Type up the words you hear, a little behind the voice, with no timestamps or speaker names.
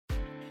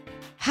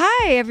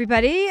Hi,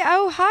 everybody.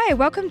 Oh, hi.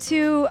 Welcome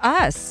to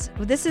us.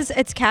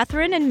 It's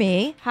Catherine and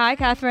me. Hi,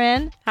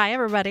 Catherine. Hi,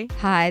 everybody.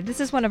 Hi. This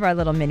is one of our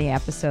little mini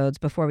episodes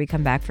before we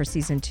come back for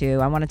season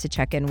 2. I wanted to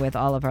check in with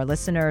all of our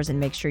listeners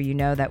and make sure you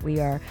know that we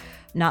are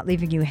not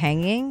leaving you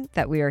hanging,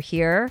 that we are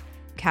here.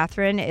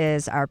 Catherine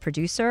is our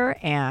producer,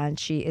 and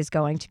she is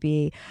going to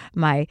be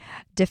my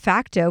de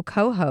facto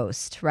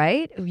co-host,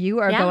 right? You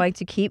are going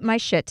to keep my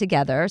shit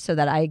together so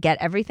that I get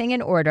everything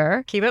in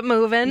order. Keep it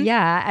moving.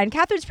 Yeah, and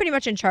Catherine's pretty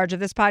much in charge of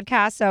this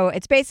podcast, so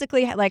it's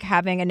basically like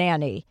having a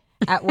nanny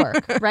at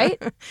work,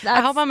 right? I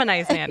hope I'm a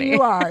nice nanny.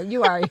 You are.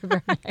 You're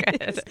very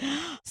nice.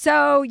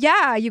 So,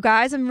 yeah, you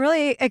guys, I'm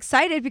really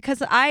excited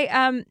because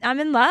I'm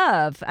in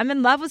love. I'm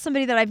in love with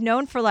somebody that I've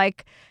known for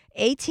like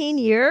 18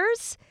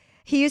 years.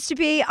 He used to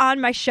be on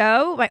my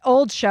show, my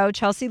old show,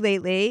 Chelsea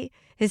Lately.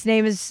 His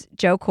name is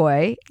Joe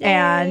Coy. Yay.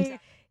 And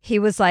he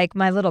was like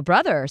my little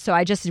brother. So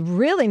I just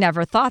really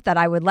never thought that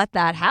I would let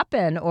that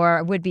happen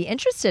or would be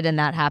interested in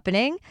that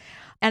happening.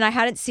 And I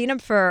hadn't seen him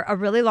for a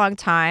really long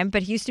time,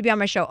 but he used to be on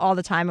my show all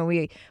the time. And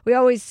we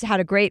always had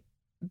a great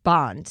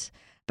bond,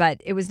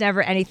 but it was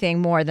never anything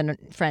more than a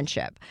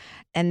friendship.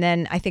 And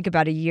then I think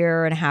about a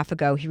year and a half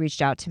ago, he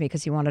reached out to me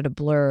because he wanted a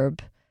blurb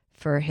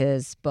for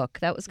his book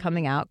that was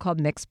coming out called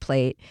Mixed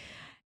Plate.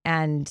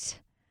 And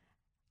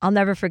I'll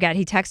never forget,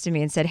 he texted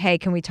me and said, "Hey,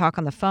 can we talk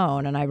on the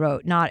phone?" And I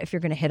wrote, "Not if you're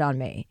going to hit on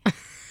me."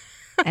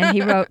 And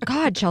he wrote,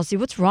 "God, Chelsea,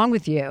 what's wrong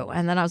with you?"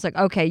 And then I was like,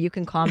 "Okay, you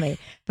can call me."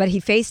 But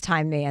he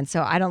FaceTimed me. And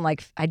so I didn't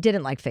like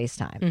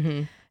FaceTime.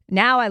 Mm-hmm.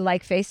 Now I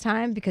like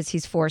FaceTime because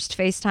he's forced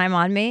FaceTime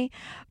on me.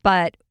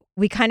 But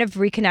we kind of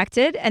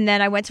reconnected. And then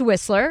I went to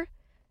Whistler.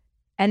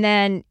 And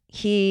then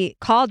he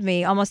called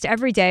me almost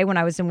every day when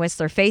I was in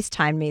Whistler,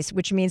 FaceTimed me,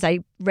 which means I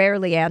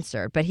rarely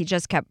answered, but he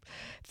just kept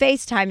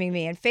FaceTiming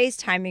me and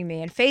FaceTiming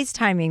me and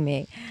FaceTiming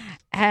me.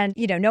 And,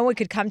 you know, no one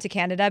could come to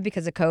Canada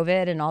because of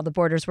COVID and all the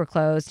borders were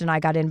closed and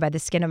I got in by the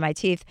skin of my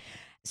teeth.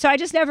 So I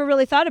just never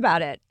really thought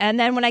about it. And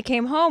then when I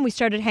came home, we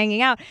started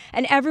hanging out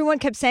and everyone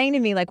kept saying to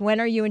me, like, when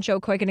are you and Joe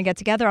Coy going to get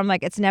together? I'm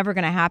like, it's never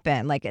going to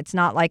happen. Like, it's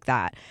not like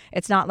that.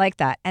 It's not like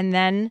that. And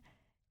then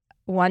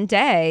one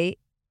day,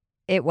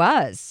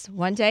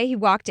 One day he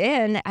walked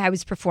in, I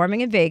was performing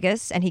in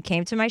Vegas and he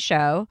came to my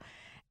show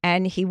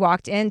and he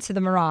walked into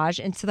the Mirage,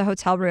 into the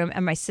hotel room,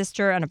 and my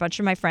sister and a bunch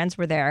of my friends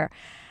were there.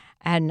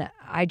 And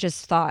I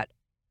just thought,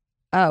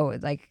 oh,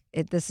 like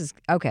this is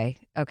okay,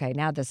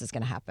 now this is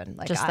going to happen.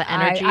 Like just the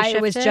energy shifted?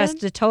 It was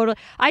just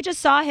I just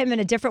saw him in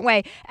a different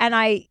way. And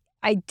I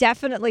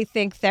definitely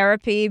think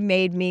therapy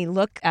made me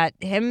look at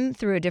him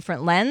through a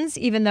different lens,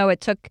 even though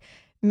it took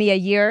me a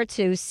year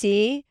to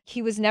see.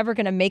 He was never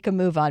going to make a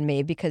move on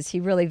me because he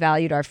really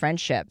valued our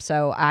friendship.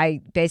 So I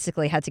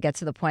basically had to get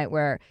to the point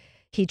where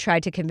he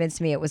tried to convince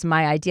me it was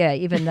my idea,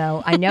 even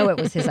though I know it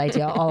was his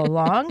idea all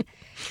along.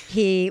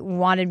 He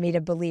wanted me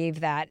to believe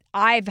that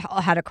I've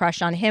had a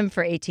crush on him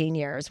for 18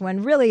 years,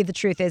 when really the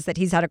truth is that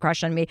he's had a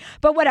crush on me.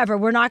 But whatever,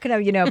 we're not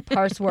going to,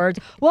 parse words.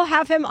 We'll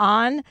have him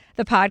on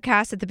the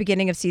podcast at the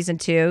beginning of season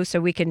 2 so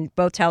we can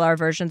both tell our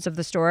versions of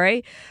the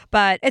story.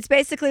 But it's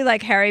basically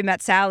like Harry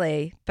met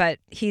Sally, but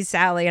he's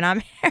Sally and I'm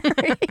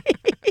Harry.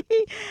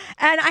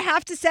 And I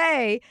have to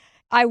say,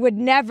 I would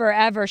never,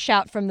 ever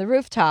shout from the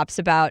rooftops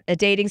about a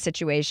dating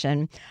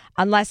situation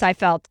unless I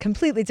felt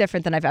completely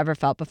different than I've ever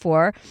felt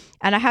before.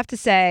 And I have to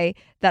say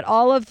that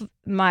all of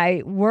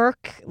my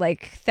work,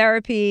 like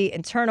therapy,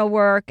 internal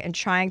work, and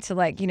trying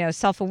to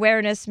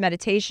self-awareness,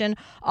 meditation,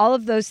 all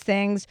of those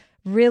things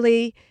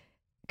really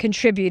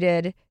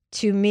contributed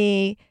to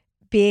me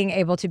being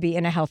able to be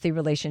in a healthy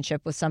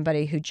relationship with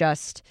somebody who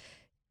just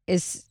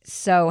is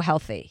so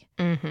healthy.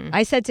 Mm-hmm.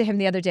 I said to him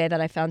the other day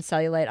that I found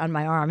cellulite on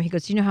my arm. He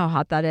goes, "You know how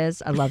hot that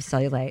is? I love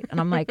cellulite." And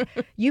I'm like,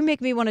 you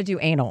make me want to do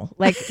anal.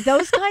 Like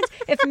those kinds.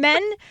 If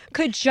men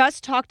could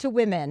just talk to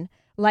women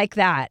like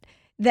that,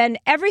 then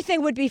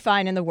everything would be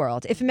fine in the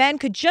world. If men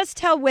could just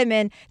tell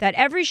women that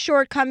every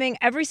shortcoming,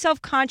 every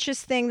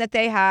self-conscious thing that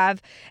they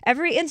have,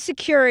 every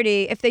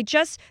insecurity, if they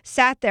just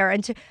sat there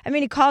and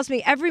he calls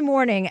me every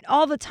morning and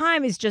all the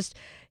time is just,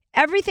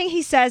 everything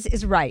he says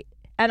is right.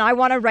 And I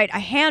want to write a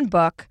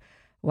handbook.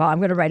 Well, I'm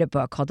going to write a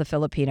book called The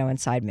Filipino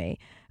Inside Me.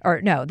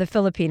 Or no, The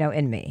Filipino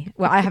in Me.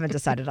 Well, I haven't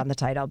decided on the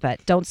title,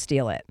 but don't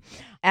steal it.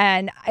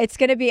 And it's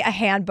going to be a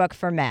handbook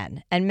for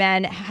men and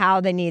men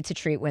how they need to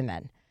treat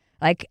women.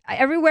 Like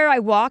everywhere I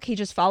walk, he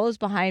just follows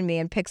behind me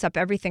and picks up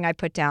everything I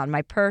put down.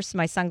 My purse,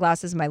 my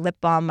sunglasses, my lip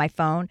balm, my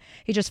phone.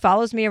 He just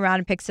follows me around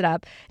and picks it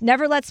up.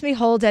 Never lets me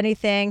hold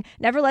anything.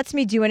 Never lets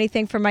me do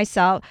anything for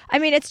myself. I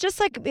mean, it's just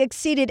like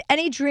exceeded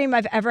any dream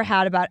I've ever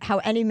had about how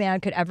any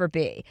man could ever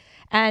be.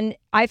 And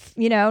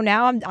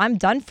now I'm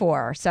done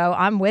for. So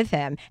I'm with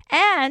him.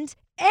 And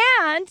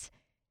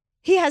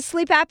he has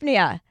sleep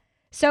apnea.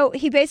 So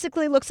he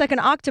basically looks like an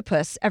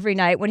octopus every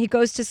night. When he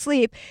goes to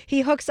sleep,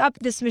 he hooks up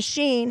this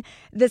machine,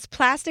 this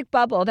plastic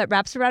bubble that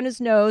wraps around his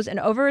nose and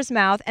over his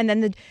mouth. And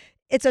then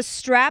it's a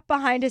strap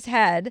behind his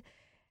head.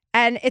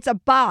 And it's a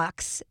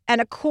box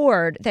and a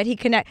cord that he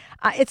connects.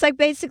 It's like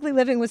basically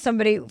living with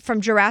somebody from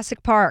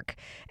Jurassic Park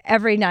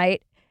every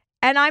night.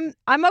 And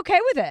I'm okay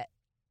with it.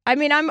 I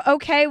mean, I'm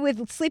okay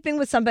with sleeping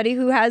with somebody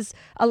who has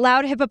a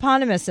loud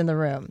hippopotamus in the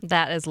room.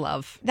 That is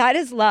love. That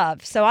is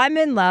love. So I'm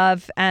in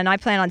love, and I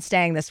plan on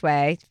staying this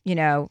way,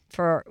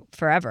 for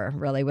forever,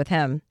 really, with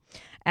him.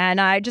 And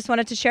I just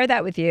wanted to share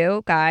that with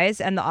you guys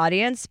and the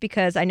audience,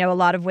 because I know a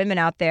lot of women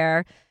out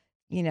there,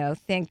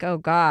 think, oh,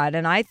 God.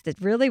 And I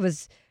really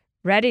was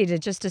ready to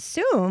just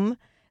assume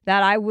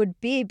that I would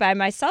be by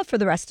myself for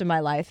the rest of my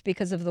life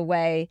because of the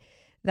way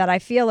that I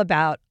feel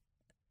about,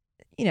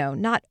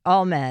 not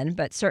all men,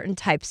 but certain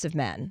types of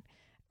men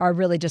are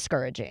really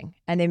discouraging.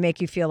 And they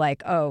make you feel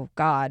like, oh,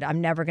 God,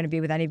 I'm never going to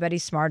be with anybody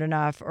smart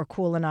enough or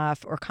cool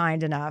enough or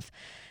kind enough.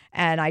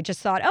 And I just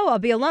thought, oh, I'll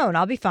be alone.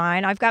 I'll be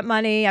fine. I've got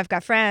money. I've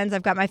got friends.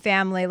 I've got my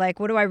family. Like,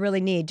 what do I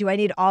really need? Do I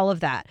need all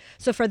of that?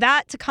 So for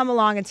that to come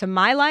along into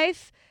my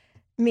life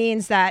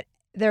means that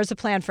there's a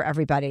plan for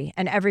everybody,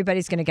 and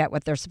everybody's going to get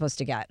what they're supposed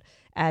to get.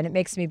 And it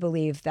makes me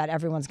believe that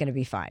everyone's going to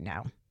be fine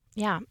now.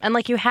 Yeah. And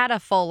like, you had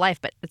a full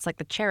life, but it's like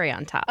the cherry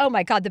on top. Oh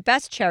my God, the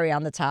best cherry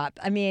on the top.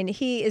 I mean,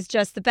 he is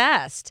just the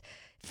best.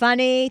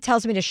 Funny,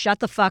 tells me to shut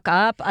the fuck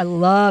up. I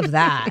love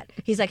that.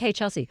 He's like, hey,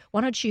 Chelsea,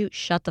 why don't you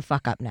shut the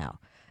fuck up now?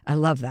 I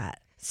love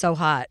that. So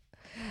hot.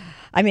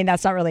 I mean,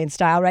 that's not really in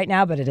style right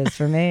now, but it is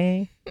for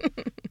me.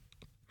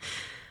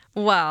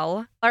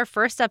 Well, our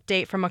first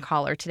update from a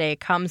caller today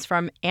comes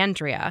from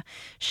Andrea.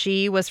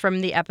 She was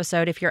from the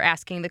episode, If You're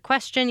Asking the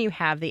Question, You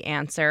Have the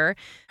Answer.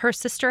 Her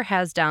sister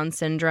has Down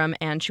syndrome,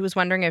 and she was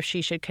wondering if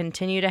she should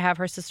continue to have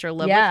her sister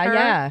live with her.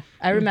 Yeah.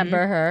 I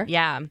remember her.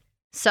 Yeah.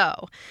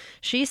 So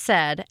she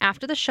said,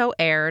 after the show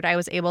aired, I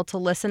was able to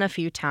listen a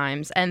few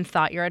times and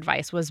thought your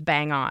advice was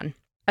bang on.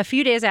 A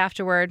few days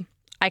afterward,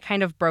 I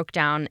kind of broke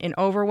down in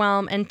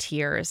overwhelm and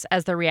tears,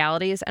 as the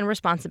realities and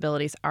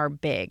responsibilities are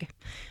big.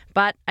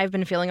 But I've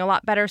been feeling a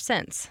lot better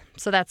since,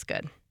 so that's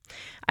good.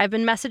 I've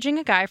been messaging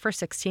a guy for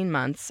 16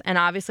 months and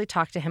obviously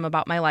talked to him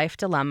about my life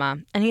dilemma,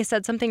 and he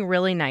said something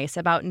really nice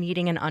about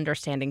needing an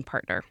understanding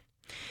partner.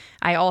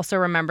 I also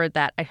remembered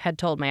that I had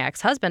told my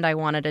ex-husband I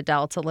wanted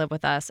Adele to live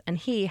with us, and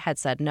he had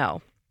said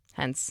no.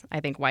 Hence, I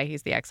think, why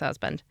he's the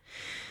ex-husband.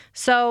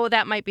 So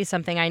that might be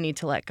something I need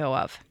to let go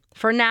of.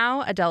 For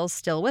now, Adele's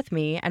still with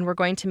me, and we're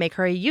going to make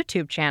her a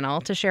YouTube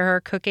channel to share her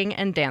cooking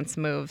and dance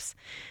moves.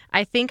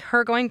 I think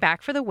her going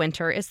back for the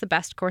winter is the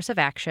best course of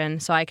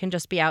action, so I can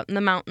just be out in the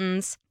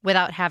mountains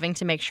without having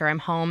to make sure I'm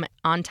home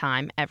on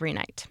time every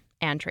night.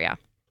 Andrea.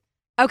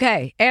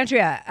 Okay,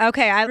 Andrea.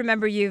 Okay, I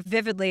remember you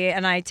vividly,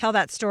 and I tell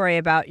that story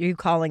about you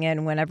calling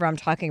in whenever I'm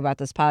talking about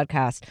this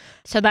podcast.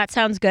 So that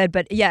sounds good.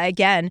 But yeah,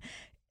 again,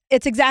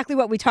 it's exactly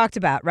what we talked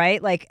about,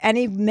 right? Like,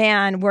 any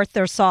man worth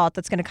their salt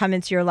that's going to come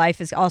into your life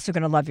is also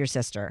going to love your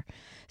sister.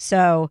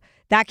 So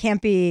that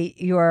can't be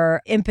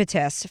your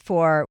impetus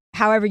for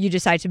however you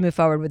decide to move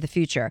forward with the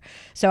future.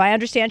 So I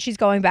understand she's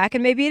going back,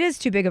 and maybe it is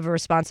too big of a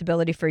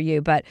responsibility for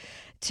you, but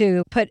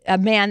to put a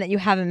man that you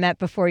haven't met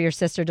before your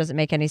sister doesn't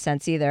make any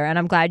sense either. And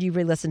I'm glad you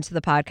re-listened to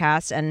the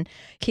podcast and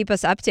keep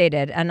us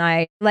updated. And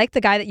I like the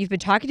guy that you've been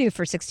talking to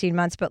for 16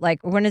 months, but like,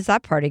 when is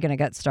that party going to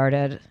get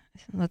started?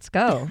 Let's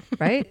go,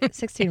 right?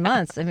 16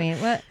 months. I mean,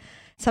 what?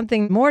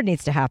 Something more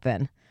needs to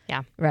happen.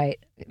 Yeah. Right.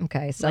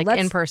 Okay. So like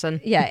let's, in person.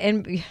 Yeah.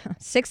 In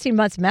 16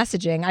 months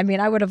messaging. I mean,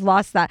 I would have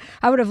lost that.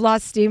 I would have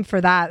lost steam for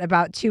that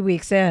about 2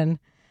 weeks in.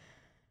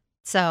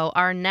 So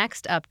our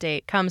next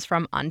update comes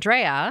from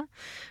Andrea,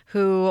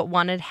 who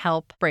wanted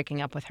help breaking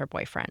up with her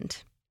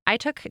boyfriend. I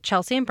took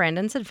Chelsea and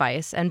Brandon's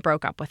advice and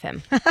broke up with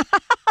him.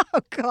 Oh,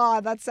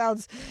 God, that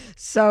sounds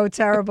so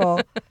terrible.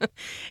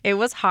 It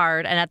was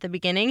hard, and at the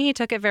beginning, he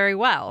took it very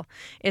well.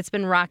 It's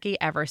been rocky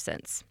ever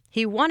since.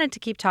 He wanted to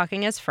keep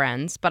talking as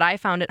friends, but I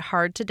found it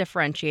hard to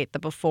differentiate the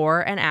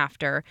before and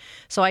after,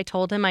 so I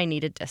told him I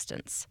needed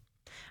distance.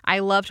 I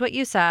loved what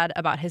you said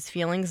about his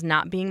feelings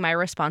not being my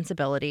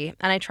responsibility,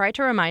 and I try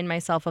to remind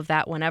myself of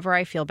that whenever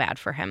I feel bad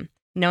for him.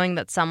 Knowing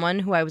that someone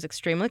who I was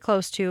extremely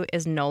close to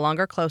is no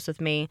longer close with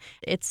me,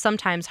 it's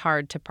sometimes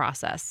hard to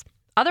process.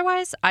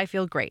 Otherwise, I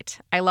feel great.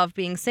 I love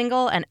being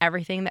single and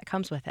everything that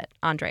comes with it.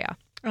 Andrea.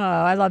 Oh,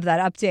 I love that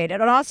update.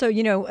 And also,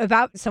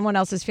 about someone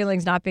else's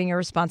feelings not being your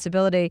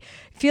responsibility,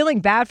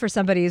 feeling bad for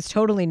somebody is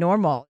totally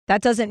normal.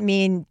 That doesn't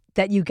mean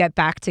that you get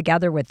back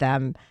together with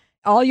them.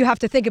 All you have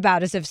to think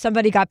about is if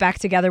somebody got back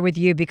together with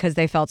you because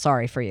they felt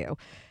sorry for you.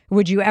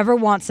 Would you ever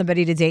want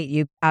somebody to date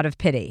you out of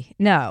pity?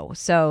 No.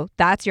 So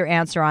that's your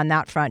answer on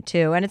that front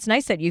too. And it's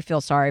nice that you feel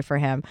sorry for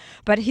him,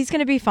 but he's going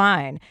to be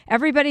fine.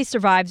 Everybody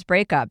survives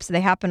breakups. They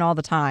happen all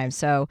the time.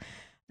 So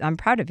I'm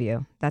proud of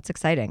you. That's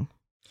exciting.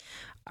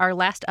 Our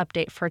last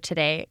update for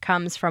today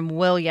comes from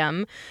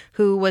William,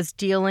 who was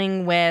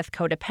dealing with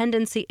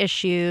codependency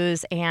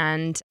issues,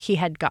 and he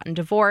had gotten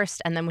divorced.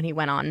 And then when he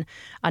went on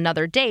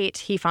another date,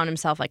 he found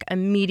himself like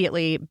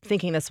immediately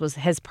thinking this was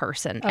his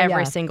person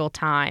every single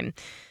time.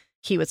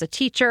 He was a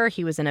teacher,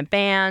 he was in a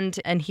band,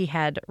 and he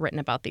had written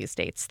about these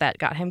dates that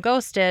got him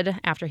ghosted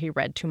after he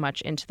read too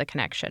much into the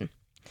connection.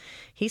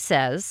 He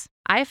says,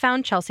 I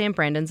found Chelsea and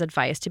Brandon's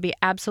advice to be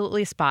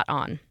absolutely spot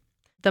on.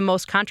 The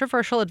most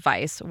controversial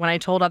advice, when I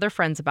told other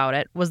friends about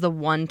it, was the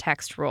one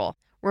text rule.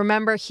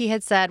 Remember, he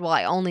had said, well,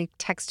 I only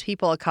text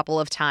people a couple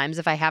of times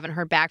if I haven't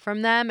heard back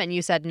from them. And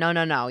you said,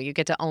 no, you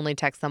get to only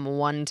text them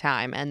one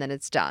time and then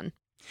it's done.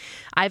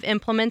 I've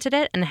implemented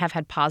it and have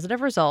had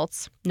positive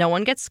results. No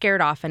one gets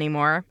scared off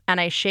anymore,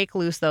 and I shake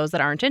loose those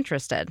that aren't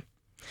interested.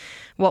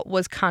 What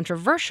was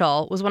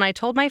controversial was when I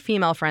told my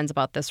female friends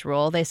about this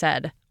rule, they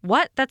said,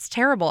 "What? That's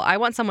terrible. I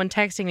want someone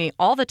texting me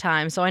all the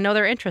time so I know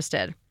they're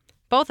interested."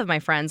 Both of my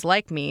friends,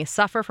 like me,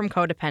 suffer from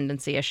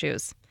codependency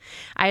issues.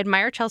 I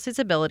admire Chelsea's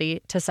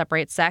ability to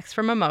separate sex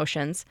from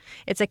emotions.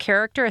 It's a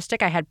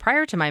characteristic I had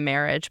prior to my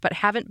marriage, but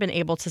haven't been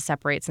able to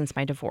separate since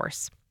my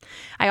divorce.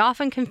 I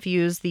often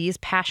confuse these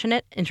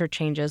passionate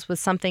interchanges with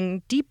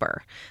something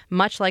deeper,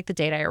 much like the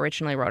date I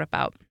originally wrote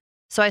about.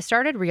 So I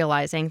started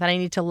realizing that I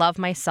need to love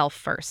myself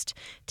first,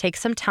 take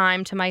some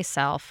time to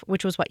myself,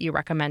 which was what you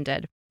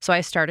recommended. So I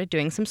started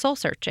doing some soul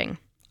searching.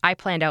 I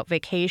planned out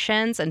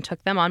vacations and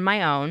took them on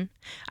my own.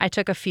 I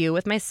took a few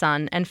with my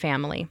son and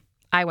family.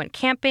 I went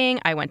camping,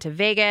 I went to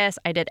Vegas,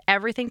 I did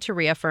everything to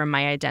reaffirm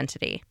my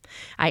identity.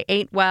 I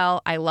ate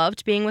well, I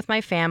loved being with my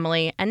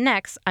family, and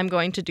next I'm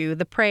going to do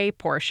the pray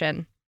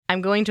portion.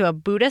 I'm going to a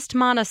Buddhist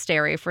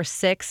monastery for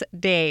 6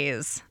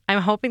 days.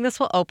 I'm hoping this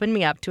will open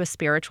me up to a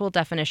spiritual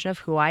definition of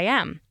who I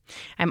am.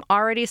 I'm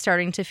already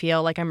starting to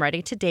feel like I'm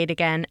ready to date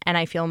again, and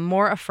I feel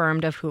more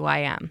affirmed of who I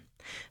am.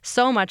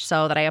 So much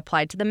so that I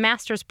applied to the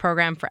master's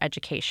program for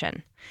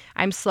education.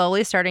 I'm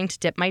slowly starting to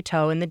dip my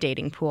toe in the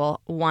dating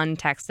pool, one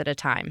text at a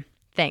time.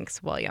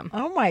 Thanks, William.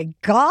 Oh, my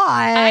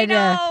God. I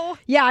know.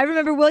 Yeah, I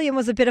remember William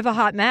was a bit of a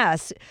hot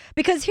mess.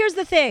 Because here's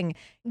the thing.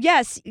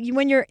 Yes,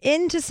 when you're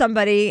into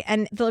somebody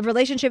and the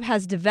relationship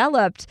has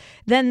developed,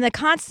 then the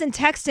constant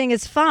texting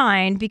is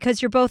fine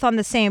because you're both on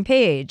the same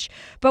page.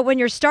 But when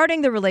you're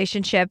starting the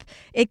relationship,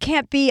 it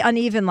can't be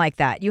uneven like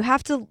that. You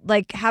have to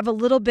have a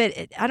little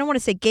bit, I don't want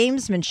to say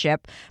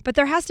gamesmanship, but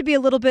there has to be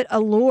a little bit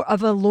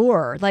of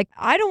allure. Like,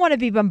 I don't want to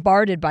be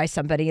bombarded by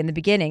somebody in the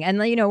beginning.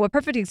 And, a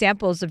perfect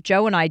example is of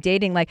Joe and I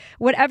dating,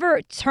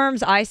 whatever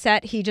terms I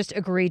set, he just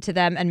agreed to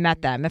them and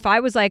met them. If I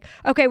was like,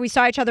 okay, we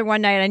saw each other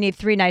one night, I need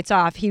 3 nights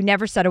off, he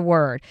never said a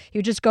word. He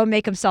would just go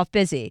make himself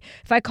busy.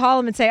 If I call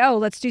him and say, oh,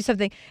 let's do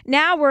something.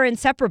 Now we're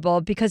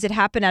inseparable because it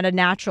happened at a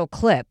natural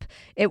clip.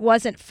 It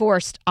wasn't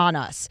forced on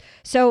us.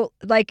 So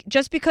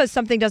just because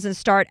something doesn't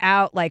start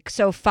out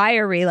so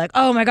fiery,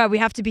 oh my God, we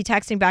have to be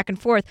texting back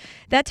and forth,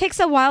 that takes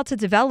a while to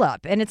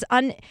develop. And it's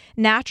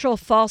unnatural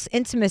false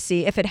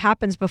intimacy if it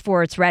happens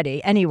before it's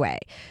ready anyway.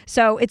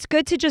 So it's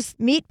good to just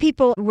meet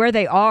people where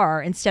they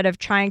are instead of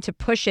trying to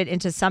push it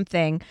into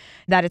something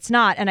that it's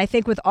not. And I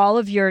think with all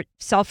of your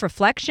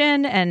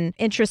self-reflection and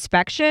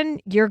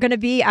introspection, you're going to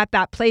be at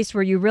that place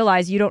where you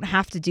realize you don't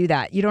have to do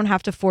that. You don't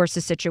have to force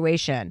a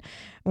situation.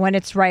 When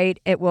it's right,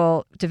 it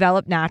will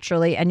develop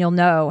naturally and you'll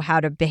know how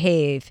to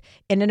behave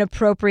in an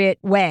appropriate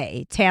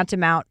way,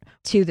 tantamount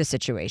to the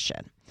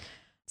situation.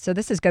 So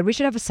this is good. We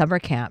should have a summer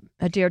camp,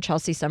 a Dear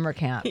Chelsea summer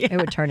camp. Yeah. It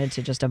would turn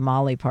into just a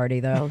Molly party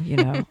though,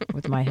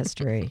 with my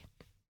history.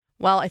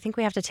 Well, I think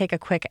we have to take a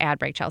quick ad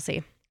break,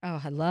 Chelsea. Oh,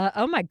 hello.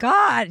 Oh my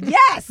God.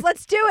 Yes,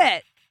 let's do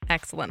it.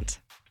 Excellent.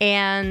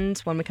 And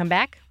when we come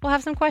back, we'll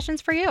have some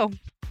questions for you.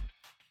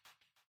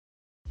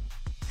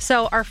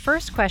 So our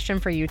first question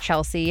for you,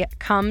 Chelsea,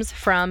 comes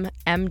from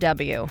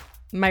MW.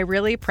 My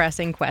really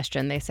pressing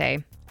question, they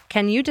say.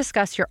 Can you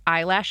discuss your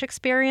eyelash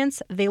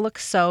experience? They look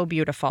so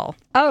beautiful.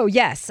 Oh,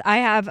 yes. I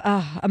have,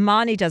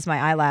 Amani does my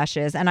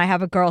eyelashes, and I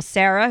have a girl,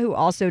 Sarah, who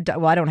also,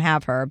 I don't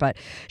have her, but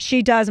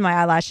she does my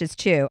eyelashes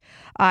too.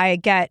 I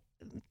get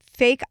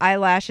fake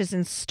eyelashes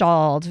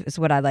installed is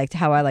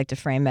how I like to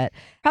frame it.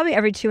 Probably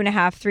every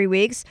 2.5, 3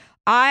 weeks.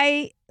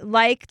 I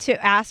like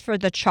to ask for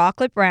the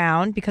chocolate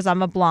brown because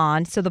I'm a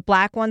blonde. So the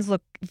black ones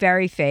look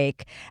very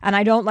fake. And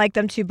I don't like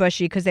them too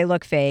bushy because they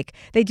look fake.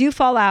 They do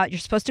fall out. You're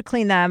supposed to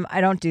clean them.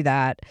 I don't do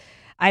that.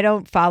 I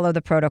don't follow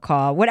the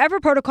protocol. Whatever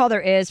protocol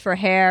there is for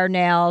hair,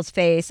 nails,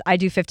 face, I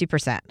do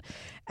 50%.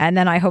 And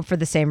then I hope for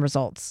the same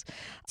results.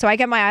 So I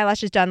get my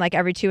eyelashes done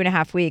every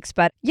 2.5 weeks.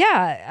 But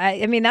yeah,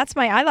 I mean, that's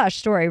my eyelash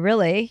story,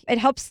 really. It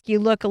helps you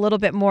look a little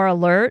bit more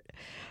alert,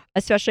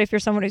 especially if you're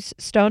someone who's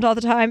stoned all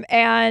the time.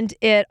 And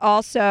it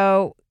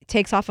also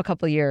takes off a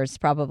couple years,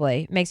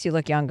 probably. Makes you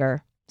look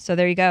younger. So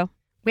there you go.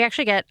 We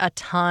actually get a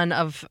ton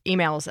of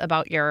emails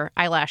about your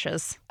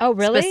eyelashes. Oh,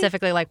 really?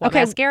 Specifically what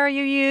mascara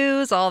you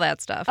use, all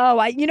that stuff.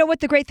 Oh, you know what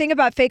the great thing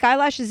about fake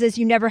eyelashes is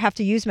you never have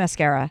to use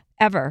mascara,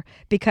 ever,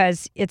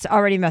 because it's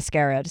already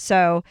mascaraed.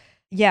 So,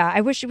 yeah,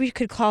 I wish we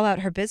could call out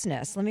her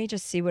business. Let me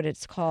just see what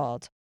it's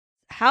called.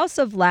 House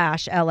of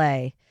Lash,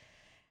 LA.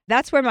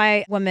 That's where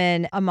my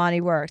woman, Amani,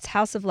 works.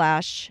 House of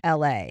Lash,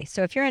 LA.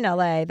 So if you're in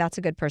LA, that's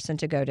a good person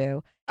to go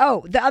to.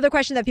 Oh, the other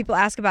question that people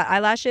ask about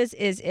eyelashes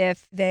is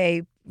if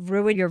they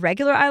ruin your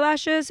regular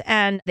eyelashes.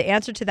 And the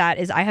answer to that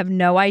is I have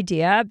no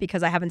idea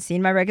because I haven't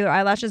seen my regular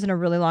eyelashes in a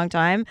really long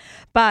time.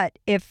 But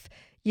if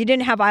you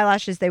didn't have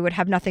eyelashes, they would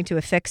have nothing to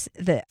affix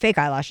the fake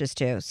eyelashes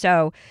to.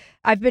 So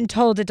I've been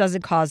told it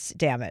doesn't cause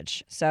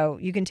damage. So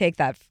you can take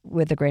that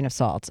with a grain of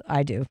salt.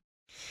 I do.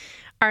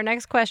 Our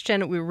next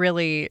question,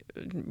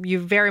 you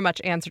very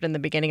much answered in the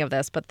beginning of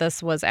this, but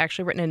this was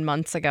actually written in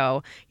months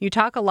ago. You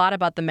talk a lot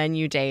about the men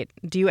you date.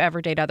 Do you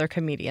ever date other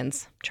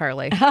comedians,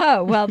 Charlie?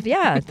 Oh, well,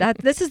 yeah.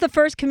 This is the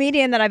first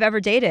comedian that I've ever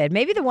dated.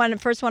 Maybe the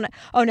first one.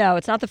 Oh, no,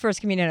 it's not the first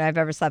comedian I've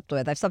ever slept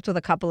with. I've slept with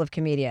a couple of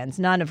comedians,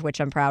 none of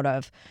which I'm proud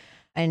of.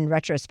 In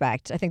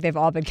retrospect, I think they've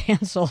all been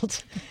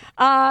canceled.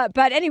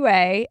 But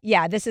anyway,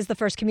 yeah, this is the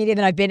first comedian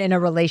that I've been in a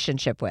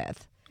relationship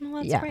with.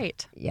 Well, that's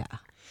great. Yeah.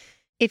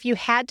 If you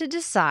had to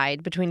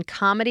decide between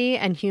comedy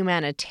and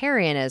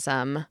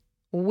humanitarianism,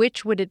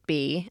 which would it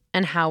be,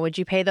 and how would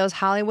you pay those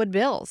Hollywood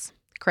bills?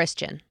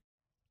 Christian.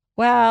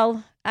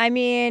 Well, I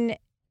mean,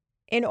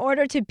 in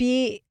order to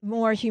be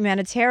more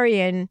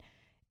humanitarian,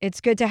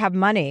 it's good to have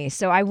money.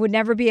 So I would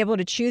never be able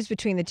to choose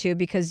between the two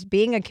because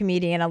being a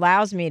comedian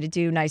allows me to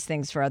do nice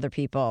things for other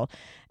people.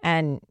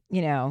 And,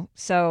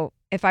 so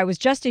if I was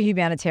just a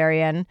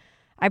humanitarian,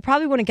 I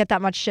probably wouldn't get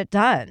that much shit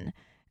done.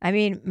 I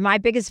mean, my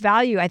biggest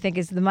value, I think,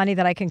 is the money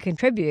that I can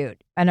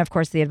contribute. And of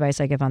course, the advice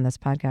I give on this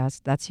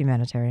podcast, that's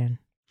humanitarian.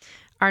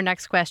 Our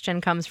next question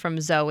comes from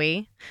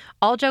Zoe.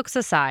 All jokes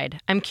aside,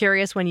 I'm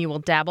curious when you will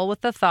dabble with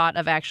the thought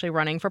of actually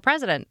running for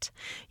president.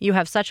 You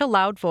have such a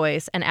loud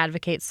voice and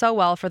advocate so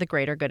well for the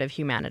greater good of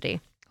humanity.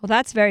 Well,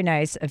 that's very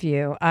nice of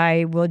you.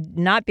 I would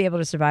not be able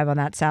to survive on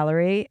that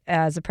salary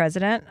as a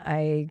president.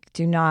 I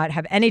do not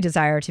have any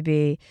desire to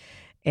be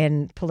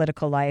in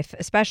political life,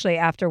 especially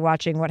after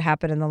watching what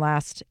happened in the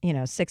last,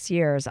 6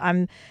 years.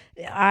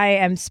 I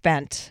am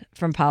spent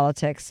from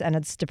politics and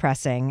it's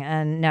depressing.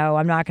 And no,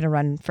 I'm not going to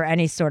run for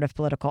any sort of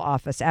political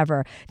office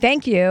ever.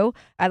 Thank you.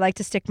 I like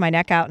to stick my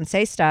neck out and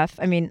say stuff.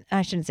 I mean,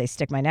 I shouldn't say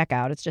stick my neck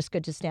out. It's just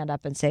good to stand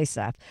up and say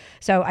stuff.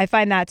 So I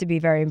find that to be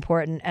very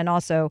important and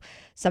also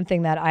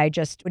something that I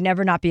just would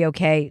never not be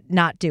okay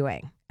not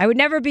doing. I would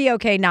never be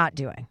okay not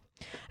doing.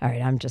 All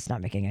right, I'm just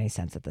not making any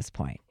sense at this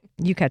point.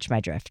 You catch my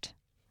drift.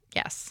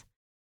 Yes.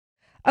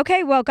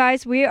 Okay, well,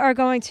 guys, we are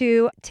going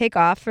to take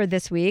off for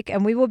this week,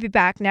 and we will be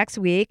back next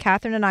week.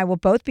 Catherine and I will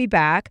both be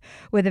back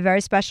with a very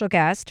special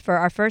guest for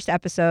our first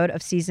episode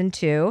of Season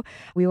 2.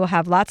 We will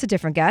have lots of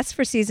different guests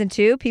for Season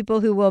 2,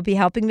 people who will be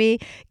helping me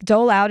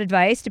dole out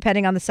advice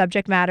depending on the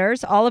subject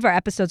matters. All of our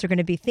episodes are going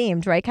to be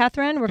themed, right,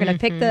 Catherine? We're going to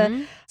pick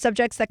the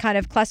subjects that kind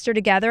of cluster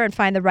together and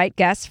find the right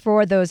guests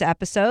for those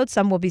episodes.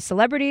 Some will be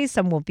celebrities,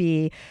 some will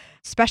be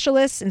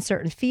specialists in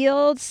certain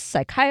fields,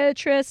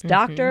 psychiatrists,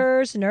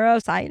 doctors,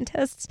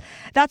 neuroscientists,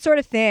 that sort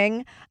of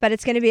thing. But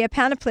it's going to be a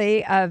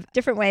panoply of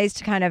different ways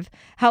to kind of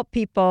help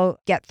people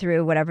get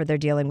through whatever they're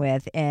dealing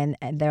with in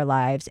their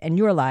lives and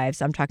your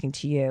lives. I'm talking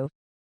to you.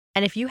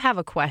 And if you have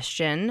a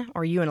question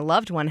or you and a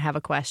loved one have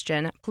a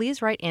question,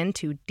 please write in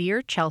to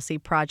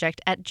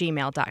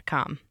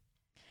dearchelseaproject@gmail.com.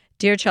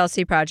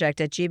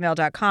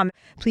 DearChelseaProject@gmail.com.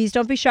 Please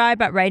don't be shy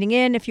about writing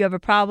in. If you have a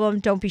problem,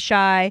 don't be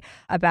shy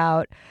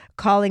about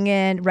calling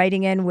in,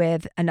 writing in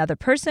with another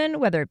person,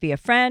 whether it be a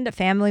friend, a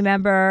family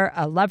member,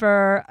 a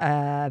lover,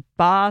 a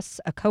boss,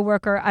 a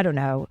coworker, I don't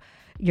know,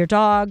 your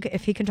dog,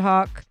 if he can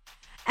talk.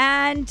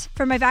 And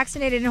for my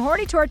Vaccinated and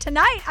Horny tour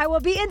tonight, I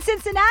will be in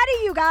Cincinnati,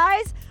 you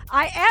guys.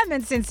 I am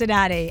in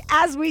Cincinnati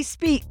as we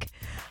speak.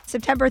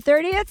 September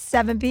 30th,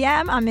 7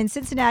 p.m. I'm in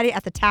Cincinnati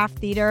at the Taft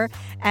Theater.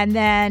 And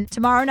then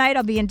tomorrow night,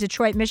 I'll be in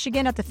Detroit,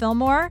 Michigan at the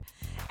Fillmore.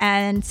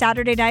 And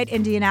Saturday night,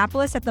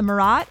 Indianapolis at the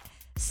Murat.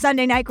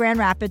 Sunday night, Grand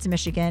Rapids,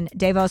 Michigan,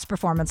 Davos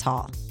Performance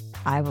Hall.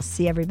 I will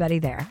see everybody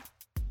there.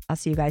 I'll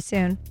see you guys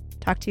soon.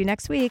 Talk to you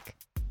next week.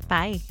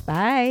 Bye.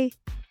 Bye.